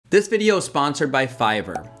This video is sponsored by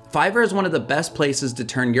Fiverr. Fiverr is one of the best places to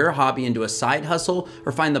turn your hobby into a side hustle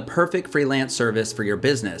or find the perfect freelance service for your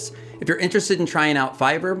business. If you're interested in trying out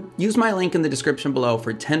Fiverr, use my link in the description below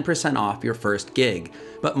for 10% off your first gig.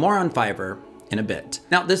 But more on Fiverr in a bit.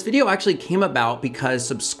 Now, this video actually came about because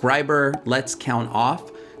subscriber Let's Count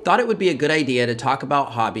Off thought it would be a good idea to talk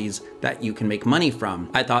about hobbies that you can make money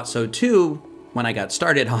from. I thought so too when I got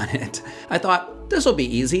started on it. I thought, this will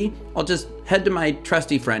be easy. I'll just head to my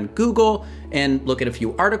trusty friend Google and look at a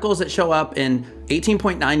few articles that show up and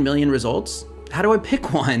 18.9 million results. How do I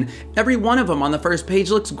pick one? Every one of them on the first page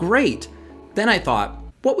looks great. Then I thought,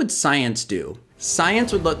 what would science do?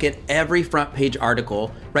 Science would look at every front page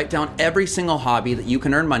article, write down every single hobby that you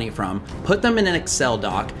can earn money from, put them in an Excel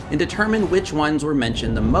doc, and determine which ones were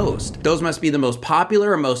mentioned the most. Those must be the most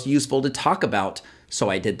popular or most useful to talk about. So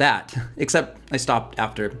I did that, except I stopped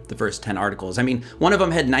after the first 10 articles. I mean, one of them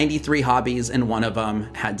had 93 hobbies and one of them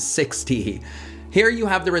had 60. Here you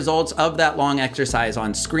have the results of that long exercise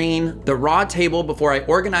on screen, the raw table before I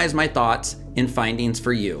organize my thoughts and findings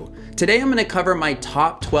for you. Today I'm gonna cover my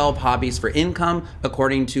top 12 hobbies for income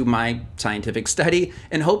according to my scientific study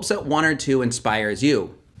in hopes that one or two inspires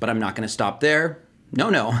you. But I'm not gonna stop there.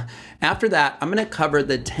 No. After that, I'm gonna cover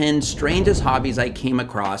the 10 strangest hobbies I came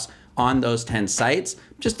across on those 10 sites,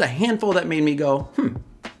 just a handful that made me go,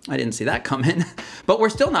 I didn't see that coming. But we're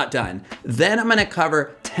still not done. Then I'm gonna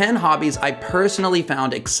cover 10 hobbies I personally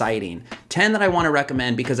found exciting, 10 that I wanna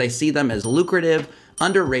recommend because I see them as lucrative,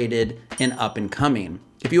 underrated, and up and coming.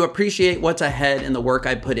 If you appreciate what's ahead and the work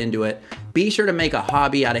I put into it, be sure to make a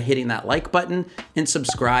hobby out of hitting that like button and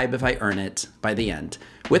subscribe if I earn it by the end.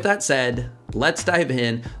 With that said, let's dive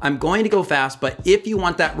in. I'm going to go fast, but if you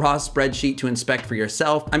want that raw spreadsheet to inspect for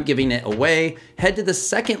yourself, I'm giving it away. Head to the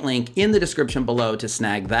second link in the description below to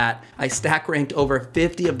snag that. I stack ranked over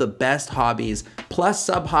 50 of the best hobbies, plus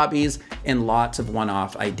sub hobbies, and lots of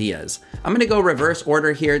one-off ideas. I'm gonna go reverse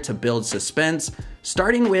order here to build suspense,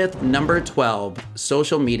 starting with number 12,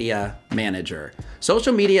 social media manager.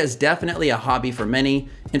 Social media is definitely a hobby for many.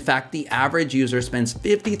 In fact, the average user spends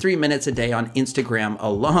 53 minutes a day on Instagram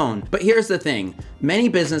alone. But here's the thing, many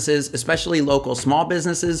businesses, especially local small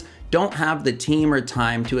businesses, don't have the team or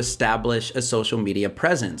time to establish a social media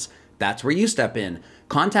presence. That's where you step in.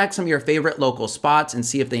 Contact some of your favorite local spots and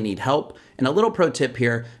see if they need help. And a little pro tip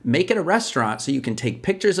here, make it a restaurant so you can take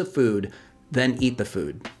pictures of food, then eat the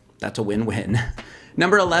food. That's a win-win.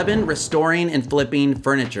 Number 11, restoring and flipping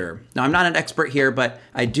furniture. Now, I'm not an expert here, but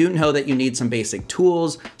I do know that you need some basic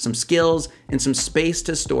tools, some skills, and some space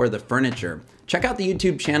to store the furniture. Check out the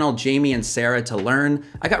YouTube channel Jamie and Sarah to learn.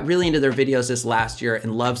 I got really into their videos this last year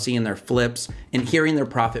and love seeing their flips and hearing their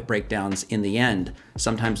profit breakdowns in the end.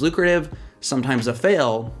 Sometimes lucrative, sometimes a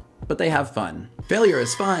fail, but they have fun. Failure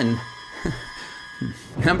is fun.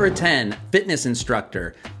 Number 10, fitness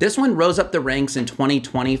instructor. This one rose up the ranks in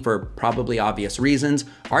 2020 for probably obvious reasons.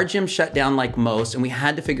 Our gym shut down like most and we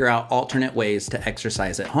had to figure out alternate ways to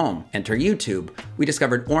exercise at home. Enter YouTube. We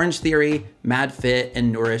discovered Orange Theory, MadFit,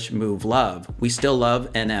 and Nourish Move Love. We still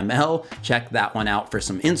love NML. Check that one out for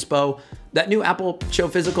some inspo. That new Apple Show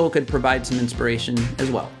Physical could provide some inspiration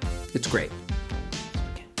as well. It's great.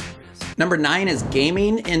 Number 9 is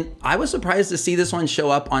gaming, and I was surprised to see this one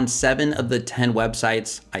show up on 7 of the 10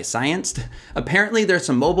 websites I scienced. Apparently there's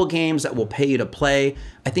some mobile games that will pay you to play.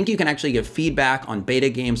 I think you can actually give feedback on beta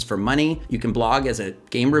games for money. You can blog as a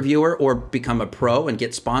game reviewer or become a pro and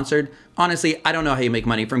get sponsored. Honestly, I don't know how you make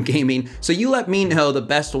money from gaming, so you let me know the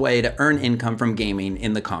best way to earn income from gaming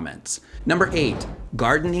in the comments. Number 8,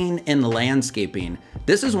 gardening and landscaping.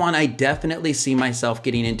 This is one I definitely see myself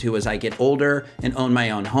getting into as I get older and own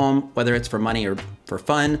my own home, whether it's for money or for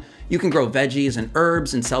fun. You can grow veggies and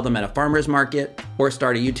herbs and sell them at a farmer's market or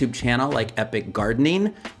start a YouTube channel like Epic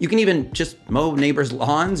Gardening. You can even just mow neighbors'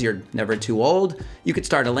 lawns, you're never too old. You could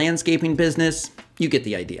start a landscaping business, you get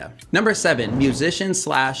the idea. Number 7, musician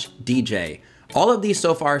slash DJ. All of these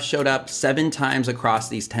so far showed up 7 times across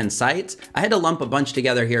these 10 sites. I had to lump a bunch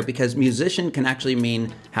together here because musician can actually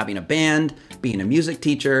mean having a band, being a music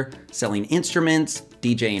teacher, selling instruments,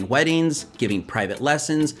 DJing weddings, giving private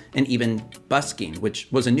lessons, and even busking, which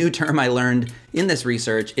was a new term I learned in this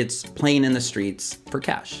research. It's playing in the streets for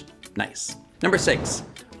cash. Nice. Number 6,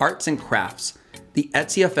 arts and crafts. The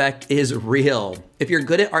Etsy effect is real. If you're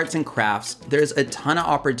good at arts and crafts, there's a ton of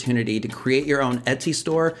opportunity to create your own Etsy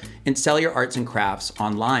store and sell your arts and crafts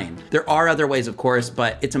online. There are other ways, of course,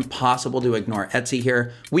 but it's impossible to ignore Etsy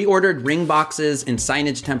here. We ordered ring boxes and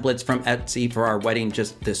signage templates from Etsy for our wedding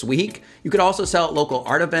just this week. You could also sell at local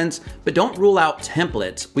art events, but don't rule out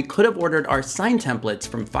templates. We could have ordered our sign templates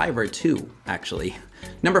from Fiverr too, actually.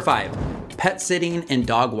 Number 5, pet sitting and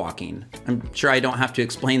dog walking. I'm sure I don't have to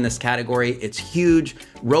explain this category. It's huge.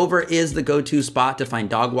 Rover is the go-to spot to find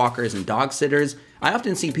dog walkers and dog sitters. I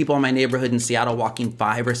often see people in my neighborhood in Seattle walking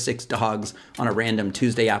 5 or 6 dogs on a random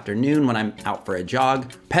Tuesday afternoon when I'm out for a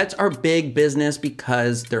jog. Pets are big business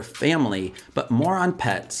because they're family, but more on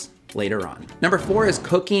pets later on. Number 4 is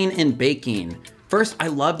cooking and baking. First, I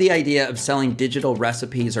love the idea of selling digital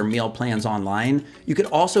recipes or meal plans online. You could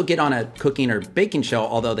also get on a cooking or baking show,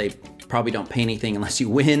 although they probably don't pay anything unless you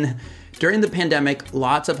win. During the pandemic,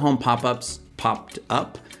 lots of home pop-ups popped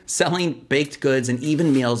up, selling baked goods and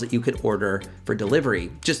even meals that you could order for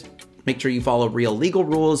delivery. Just make sure you follow real legal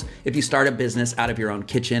rules if you start a business out of your own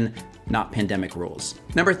kitchen, not pandemic rules.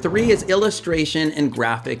 Number 3 is illustration and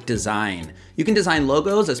graphic design. You can design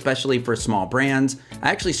logos, especially for small brands. I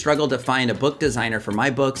actually struggled to find a book designer for my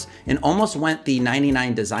books and almost went the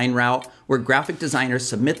 99 design route, where graphic designers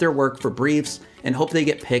submit their work for briefs and hope they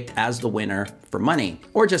get picked as the winner for money,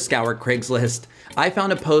 or just scour Craigslist. I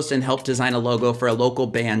found a post and helped design a logo for a local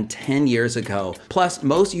band 10 years ago. Plus,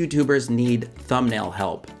 most YouTubers need thumbnail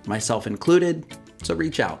help, myself included, so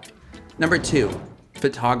reach out. Number 2,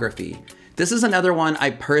 photography. This is another one I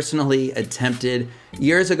personally attempted.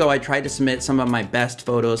 Years ago, I tried to submit some of my best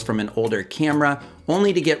photos from an older camera,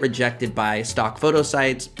 only to get rejected by stock photo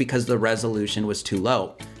sites because the resolution was too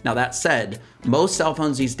low. Now that said, most cell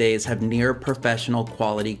phones these days have near professional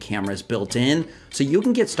quality cameras built in, so you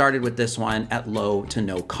can get started with this one at low to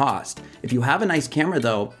no cost. If you have a nice camera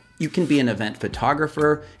though, you can be an event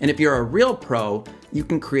photographer, and if you're a real pro, you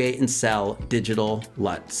can create and sell digital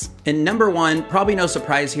LUTs. And number 1, probably no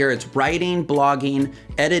surprise here, it's writing, blogging,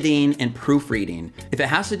 editing, and proofreading. If it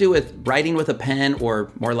has to do with writing with a pen,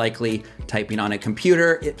 or more likely typing on a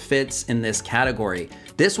computer, it fits in this category.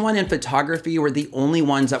 This one and photography were the only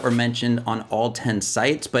ones that were mentioned on all 10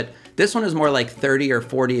 sites, but this one is more like 30 or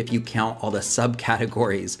 40 if you count all the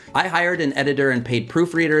subcategories. I hired an editor and paid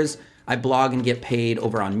proofreaders. I blog and get paid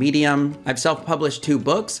over on Medium. I've self-published 2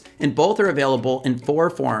 books, and both are available in 4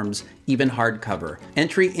 forms, even hardcover.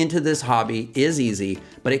 Entry into this hobby is easy,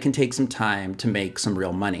 but it can take some time to make some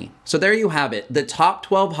real money. So there you have it, the top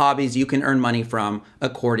 12 hobbies you can earn money from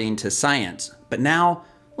according to science. But now,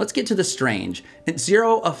 let's get to the strange. And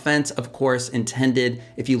zero offense, of course, intended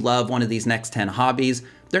if you love one of these next 10 hobbies.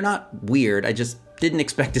 They're not weird, I just didn't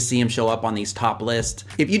expect to see him show up on these top lists.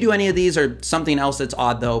 If you do any of these or something else that's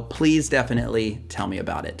odd though, please definitely tell me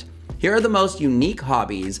about it. Here are the most unique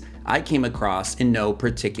hobbies I came across in no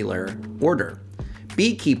particular order.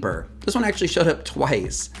 Beekeeper, this one actually showed up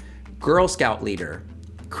twice. Girl Scout leader,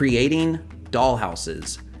 creating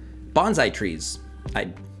dollhouses, bonsai trees,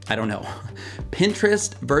 I don't know.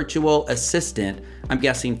 Pinterest virtual assistant, I'm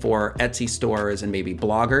guessing for Etsy stores and maybe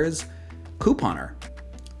bloggers. Couponer,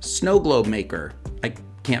 snow globe maker, I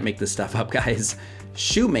can't make this stuff up, guys.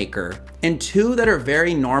 Shoemaker, and 2 that are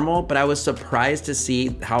very normal, but I was surprised to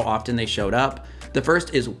see how often they showed up. The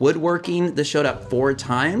first is woodworking. This showed up 4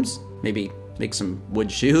 times, maybe make some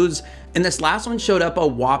wood shoes. And this last one showed up a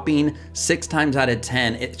whopping 6 times out of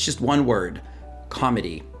 10. It's just one word,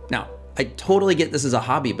 comedy. Now, I totally get this as a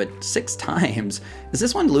hobby, but 6 times. Is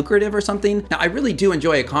this one lucrative or something? Now, I really do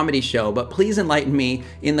enjoy a comedy show, but please enlighten me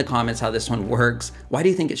in the comments how this one works. Why do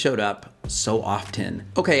you think it showed up so often?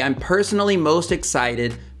 Okay, I'm personally most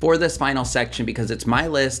excited for this final section because it's my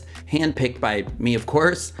list, handpicked by me, of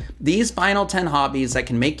course. These final 10 hobbies that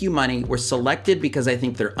can make you money were selected because I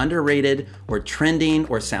think they're underrated or trending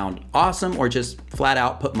or sound awesome or just flat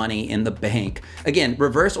out put money in the bank. Again,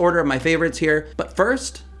 reverse order of my favorites here, but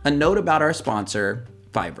first, a note about our sponsor,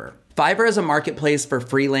 Fiverr. Fiverr is a marketplace for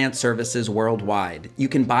freelance services worldwide. You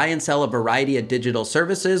can buy and sell a variety of digital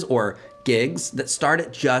services or gigs that start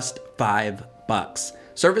at just $5.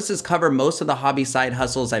 Services cover most of the hobby side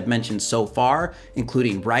hustles I've mentioned so far,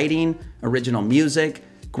 including writing, original music,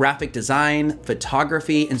 graphic design,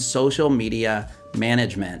 photography, and social media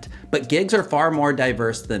management. But gigs are far more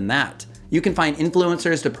diverse than that. You can find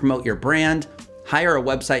influencers to promote your brand, hire a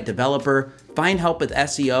website developer, find help with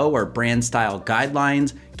SEO or brand style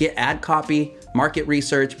guidelines, get ad copy, market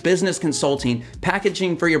research, business consulting,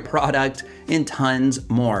 packaging for your product, and tons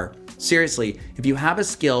more. Seriously, if you have a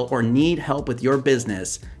skill or need help with your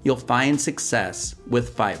business, you'll find success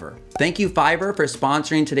with Fiverr. Thank you, Fiverr, for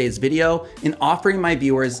sponsoring today's video and offering my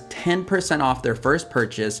viewers 10% off their first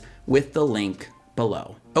purchase with the link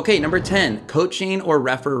below. Okay, number 10, coaching or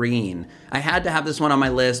refereeing. I had to have this one on my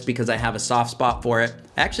list because I have a soft spot for it.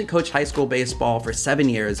 I actually coached high school baseball for 7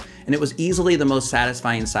 years, and it was easily the most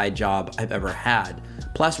satisfying side job I've ever had.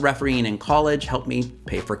 Plus, refereeing in college helped me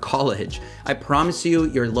pay for college. I promise you,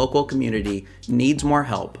 your local community needs more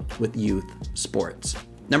help with youth sports.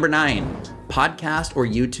 Number 9, podcast or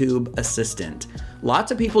YouTube assistant.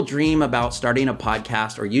 Lots of people dream about starting a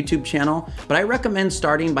podcast or YouTube channel, but I recommend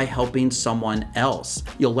starting by helping someone else.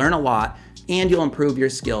 You'll learn a lot and you'll improve your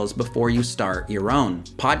skills before you start your own.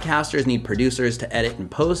 Podcasters need producers to edit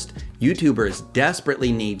and post. YouTubers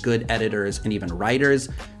desperately need good editors and even writers.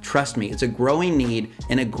 Trust me, it's a growing need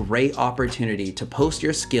and a great opportunity to post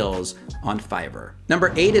your skills on Fiverr.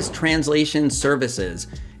 Number 8 is translation services.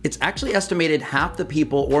 It's actually estimated half the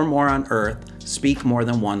people or more on Earth speak more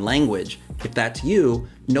than one language. If that's you,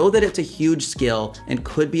 know that it's a huge skill and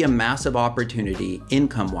could be a massive opportunity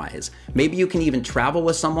income-wise. Maybe you can even travel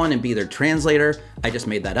with someone and be their translator. I just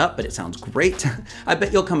made that up, but it sounds great. I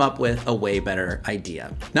bet you'll come up with a way better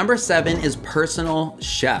idea. Number 7 is personal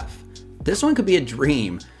chef. This one could be a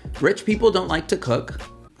dream. Rich people don't like to cook.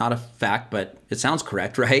 Not a fact, but it sounds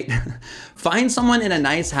correct, right? Find someone in a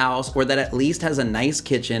nice house or that at least has a nice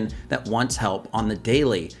kitchen that wants help on the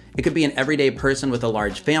daily. It could be an everyday person with a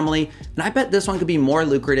large family, and I bet this one could be more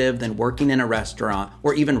lucrative than working in a restaurant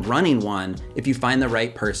or even running one if you find the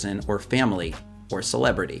right person or family or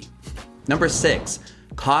celebrity. Number 6,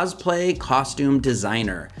 cosplay costume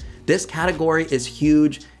designer. This category is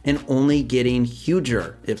huge and only getting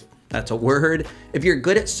huger, if that's a word. If you're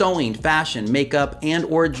good at sewing, fashion, makeup, and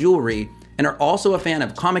or jewelry, and are also a fan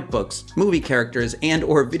of comic books, movie characters, and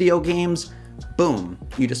or video games, boom,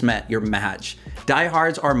 you just met your match.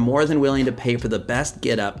 Diehards are more than willing to pay for the best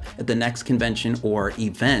getup at the next convention or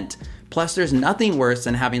event. Plus, there's nothing worse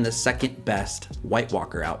than having the second best White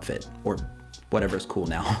Walker outfit, or whatever's cool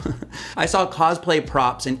now. I saw cosplay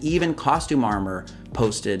props and even costume armor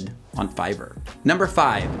posted on Fiverr. Number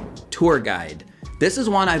 5, tour guide. This is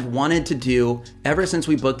one I've wanted to do ever since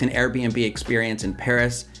we booked an Airbnb experience in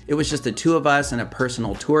Paris. It was just the two of us and a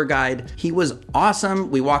personal tour guide. He was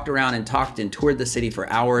awesome. We walked around and talked and toured the city for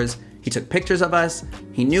hours. He took pictures of us,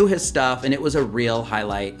 he knew his stuff, and it was a real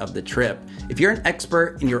highlight of the trip. If you're an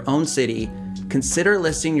expert in your own city, consider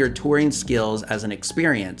listing your touring skills as an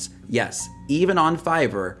experience. Yes, even on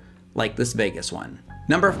Fiverr, like this Vegas one.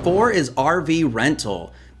 Number 4 is RV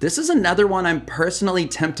rental. This is another one I'm personally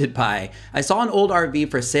tempted by. I saw an old RV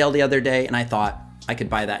for sale the other day and I thought I could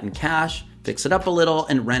buy that in cash, fix it up a little,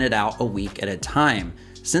 and rent it out a week at a time.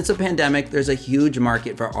 Since the pandemic, there's a huge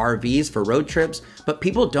market for RVs for road trips, but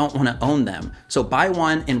people don't want to own them. So buy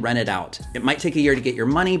one and rent it out. It might take a year to get your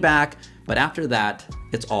money back, but after that,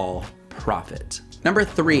 it's all profit. Number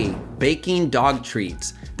 3, baking dog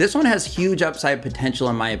treats. This one has huge upside potential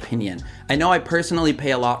in my opinion. I know I personally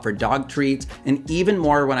pay a lot for dog treats and even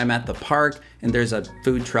more when I'm at the park and there's a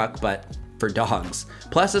food truck, but for dogs.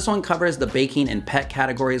 Plus, this one covers the baking and pet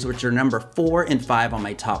categories, which are number 4 and 5 on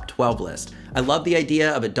my top 12 list. I love the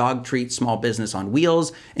idea of a dog treat small business on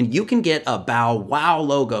wheels, and you can get a Bow Wow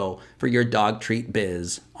logo for your dog treat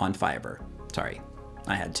biz on Fiverr. Sorry,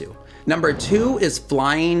 I had to. Number 2 is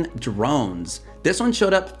flying drones. This one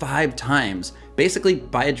showed up 5 times. Basically,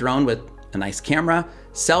 buy a drone with a nice camera,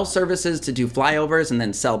 sell services to do flyovers, and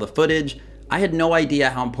then sell the footage. I had no idea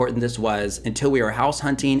how important this was until we were house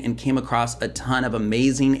hunting and came across a ton of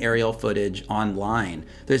amazing aerial footage online.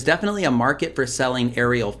 There's definitely a market for selling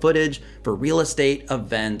aerial footage for real estate,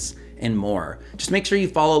 events, and more. Just make sure you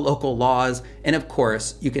follow local laws, and of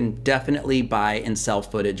course, you can definitely buy and sell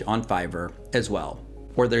footage on Fiverr as well.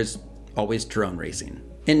 Or there's always drone racing.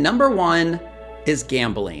 And number 1 is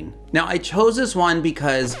gambling. Now, I chose this one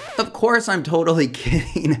because, of course, I'm totally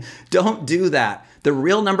kidding. Don't do that. The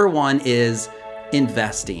real number 1 is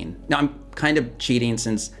investing. Now, I'm kind of cheating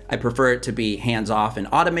since I prefer it to be hands-off and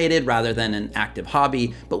automated rather than an active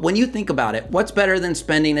hobby. But when you think about it, what's better than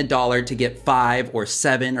spending $1 to get 5 or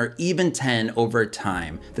 7 or even 10 over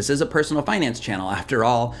time? This is a personal finance channel after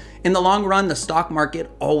all. In the long run, the stock market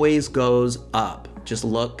always goes up. Just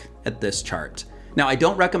look at this chart. Now, I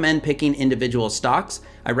don't recommend picking individual stocks.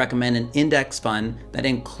 I recommend an index fund that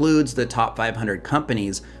includes the top 500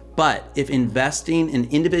 companies. But if investing in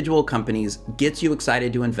individual companies gets you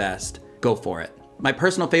excited to invest, go for it. My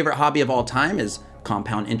personal favorite hobby of all time is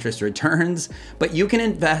compound interest returns, but you can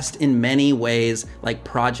invest in many ways like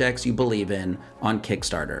projects you believe in on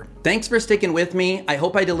Kickstarter. Thanks for sticking with me. I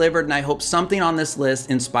hope I delivered and I hope something on this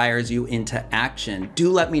list inspires you into action.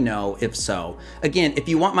 Do let me know if so. Again, if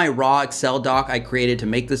you want my raw Excel doc I created to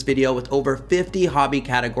make this video with over 50 hobby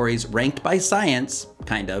categories ranked by science,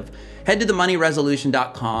 kind of, head to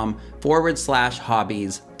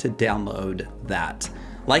themoneyresolution.com/hobbies to download that.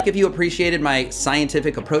 Like if you appreciated my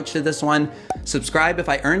scientific approach to this one, subscribe if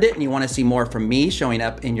I earned it and you want to see more from me showing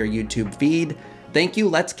up in your YouTube feed. Thank you,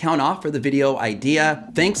 Let's Count Off, for the video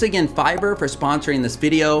idea. Thanks again, Fiverr, for sponsoring this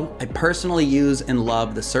video. I personally use and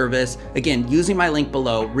love the service. Again, using my link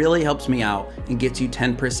below really helps me out and gets you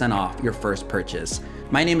 10% off your first purchase.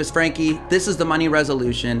 My name is Frankie, this is The Money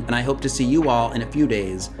Resolution, and I hope to see you all in a few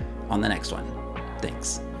days on the next one.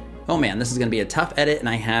 Thanks. Oh man, this is gonna be a tough edit, and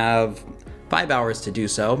I have 5 hours to do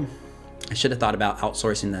so. I should have thought about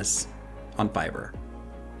outsourcing this on Fiverr.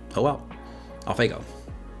 Oh well, off I go.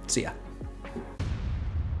 See ya.